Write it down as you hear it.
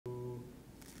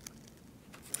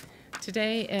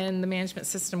Today in the Management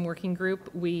System Working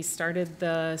Group, we started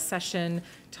the session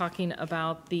talking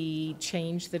about the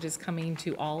change that is coming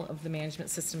to all of the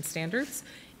management system standards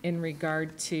in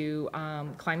regard to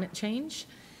climate change.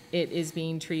 It is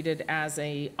being treated as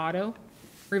a auto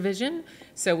revision.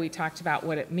 So we talked about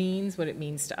what it means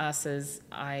to us as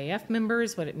IAF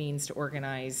members, what it means to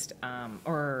organized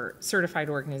or certified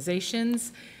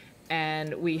organizations.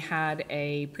 And we had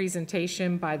a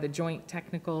presentation by the Joint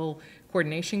Technical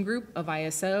Coordination Group of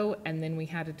ISO, and then we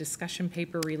had a discussion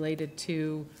paper related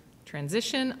to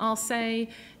transition, I'll say,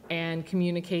 and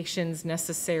communications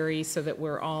necessary so that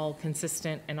we're all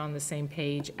consistent and on the same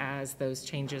page as those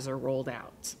changes are rolled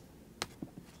out.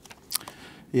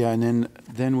 Yeah, and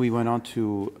then we went on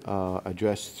to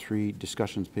address 3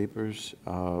 discussion papers.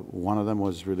 One of them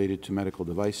was related to medical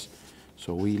device.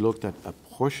 So we looked at a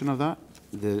portion of that.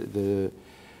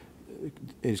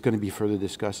 It's going to be further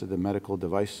discussed at the medical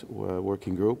device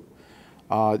working group.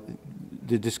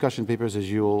 The discussion papers,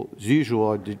 as usual,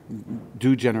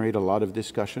 do generate a lot of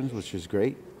discussions, which is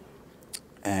great.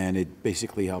 And it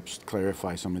basically helps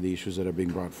clarify some of the issues that are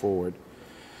being brought forward.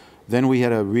 Then we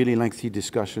had a really lengthy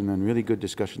discussion and really good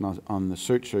discussion on the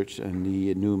search and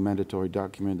the new mandatory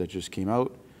document that just came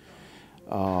out.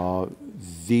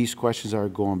 These questions are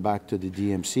going back to the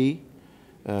DMC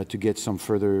to get some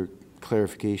further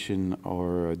clarification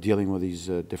or dealing with these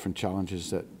different challenges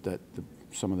that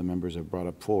some of the members have brought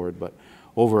up forward. But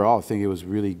overall, I think it was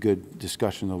really good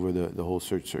discussion over the whole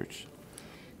search.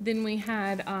 Then we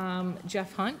had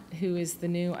Jeff Hunt, who is the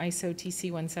new ISO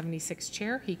TC 176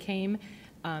 chair. He came.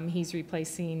 He's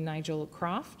replacing Nigel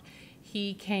Croft.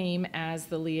 He came as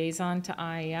the liaison to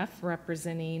IAF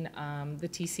representing the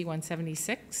TC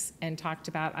 176 and talked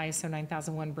about ISO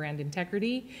 9001 brand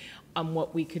integrity,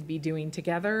 what we could be doing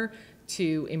together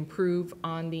to improve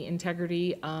on the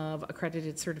integrity of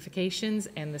accredited certifications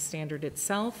and the standard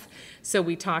itself. So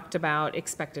we talked about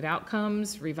expected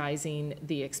outcomes, revising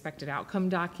the expected outcome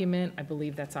document. I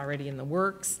believe that's already in the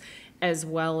works, as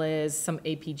well as some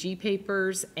APG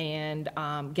papers and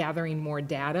gathering more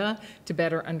data to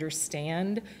better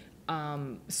understand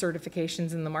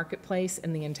certifications in the marketplace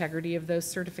and the integrity of those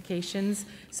certifications.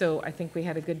 So I think we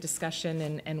had a good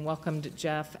discussion and welcomed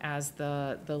Jeff as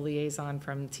the liaison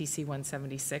from TC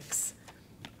 176.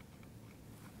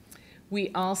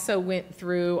 We also went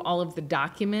through all of the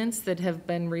documents that have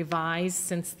been revised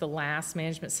since the last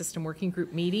Management System Working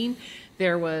Group meeting.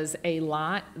 There was a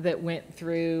lot that went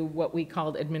through what we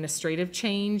called administrative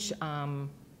change,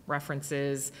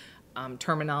 references,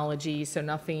 terminology, so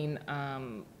nothing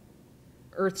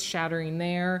earth-shattering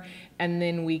there. And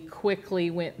then we quickly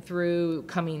went through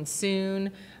coming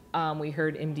soon. We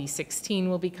heard MD16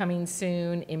 will be coming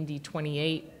soon.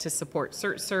 MD28 to support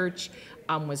search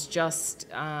was just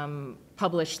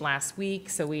published last week,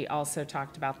 so we also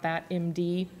talked about that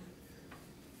MD.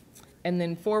 And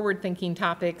then forward-thinking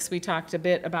topics, we talked a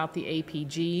bit about the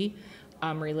APG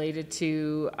related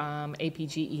to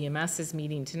APG EMS is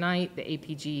meeting tonight. The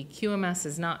APG QMS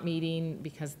is not meeting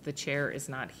because the chair is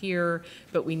not here,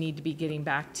 but we need to be getting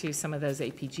back to some of those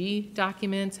APG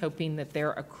documents, hoping that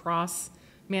they're across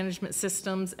management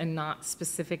systems and not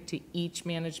specific to each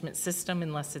management system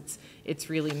unless it's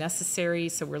really necessary.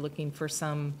 So we're looking for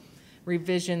some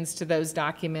revisions to those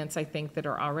documents, I think, that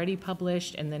are already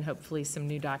published, and then hopefully some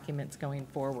new documents going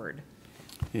forward.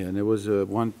 Yeah, and there was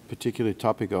one particular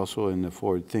topic also in the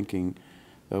forward thinking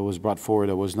that was brought forward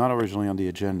that was not originally on the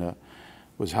agenda,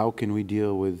 was how can we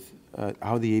deal with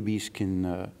how the ABs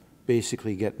can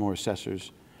basically get more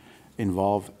assessors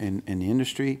involved in the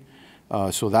industry.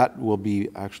 So that will be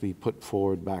actually put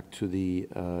forward back to the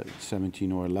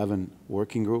 17 or 11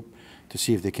 working group to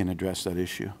see if they can address that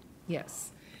issue. Yes.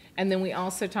 And then we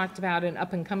also talked about an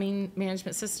up-and-coming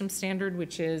management system standard,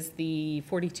 which is the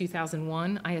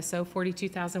 42001, ISO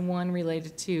 42001,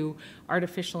 related to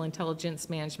artificial intelligence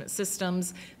management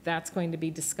systems. That's going to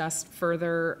be discussed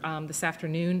further this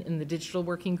afternoon in the digital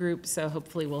working group, so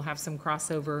hopefully we'll have some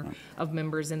crossover of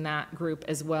members in that group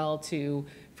as well to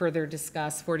further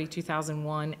discuss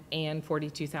 42001 and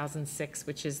 42006,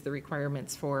 which is the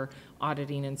requirements for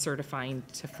auditing and certifying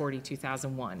to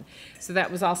 42001. So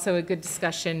that was also a good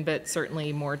discussion, but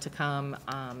certainly more to come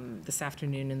this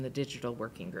afternoon in the digital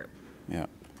working group. Yeah.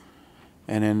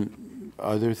 And then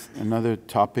another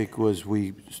topic was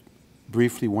we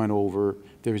briefly went over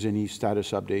if there's any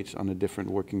status updates on the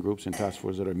different working groups and task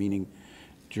forces that are meeting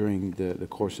during the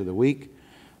course of the week.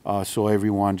 So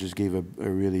everyone just gave a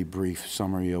really brief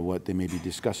summary of what they may be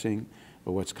discussing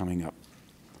or what's coming up.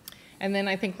 And then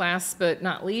I think last but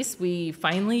not least, we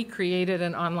finally created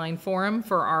an online forum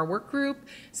for our work group.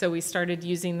 So we started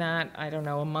using that, I don't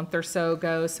know, a month or so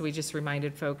ago. So we just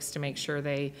reminded folks to make sure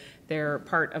they're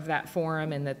part of that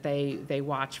forum and that they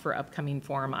watch for upcoming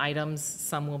forum items.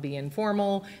 Some will be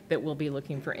informal, that we'll be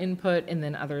looking for input, and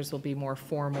then others will be more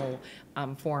formal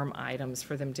forum items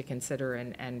for them to consider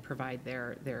and provide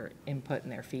their input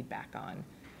and their feedback on.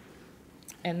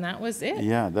 And that was it.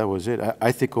 Yeah, that was it.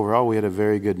 I think overall we had a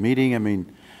very good meeting. I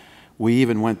mean, we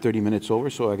even went 30 minutes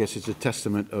over, so I guess it's a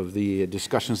testament of the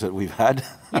discussions that we've had.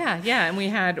 Yeah, and we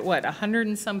had, 100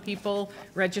 and some people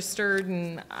registered,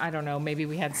 and I don't know, maybe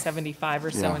we had 75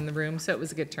 or so Yeah. in the room, so it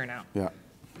was a good turnout. Yeah.